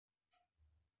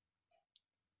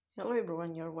Hello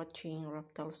everyone, you're watching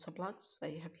Rafthelsa vlogs.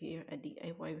 I have here a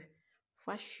DIY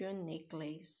fashion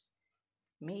necklace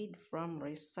made from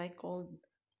recycled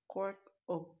cork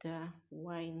of the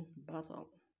wine bottle.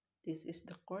 This is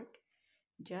the cork.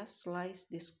 Just slice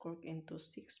this cork into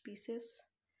 6 pieces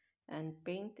and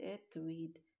paint it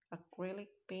with acrylic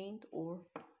paint or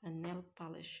a nail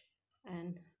polish.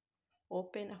 And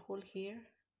open a hole here,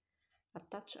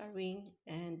 attach a ring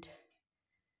and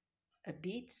a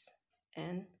beads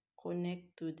and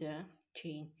connect to the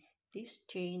chain. This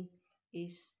chain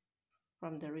is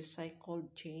from the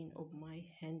recycled chain of my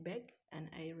handbag, and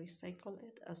I recycle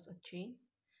it as a chain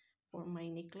for my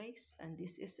necklace, and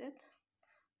this is it.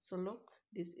 So look,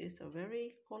 this is a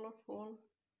very colorful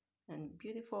and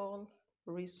beautiful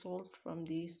result from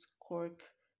this cork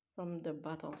from the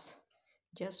bottles.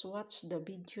 Just watch the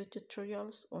video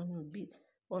tutorials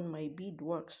on my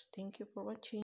beadworks. Thank you for watching.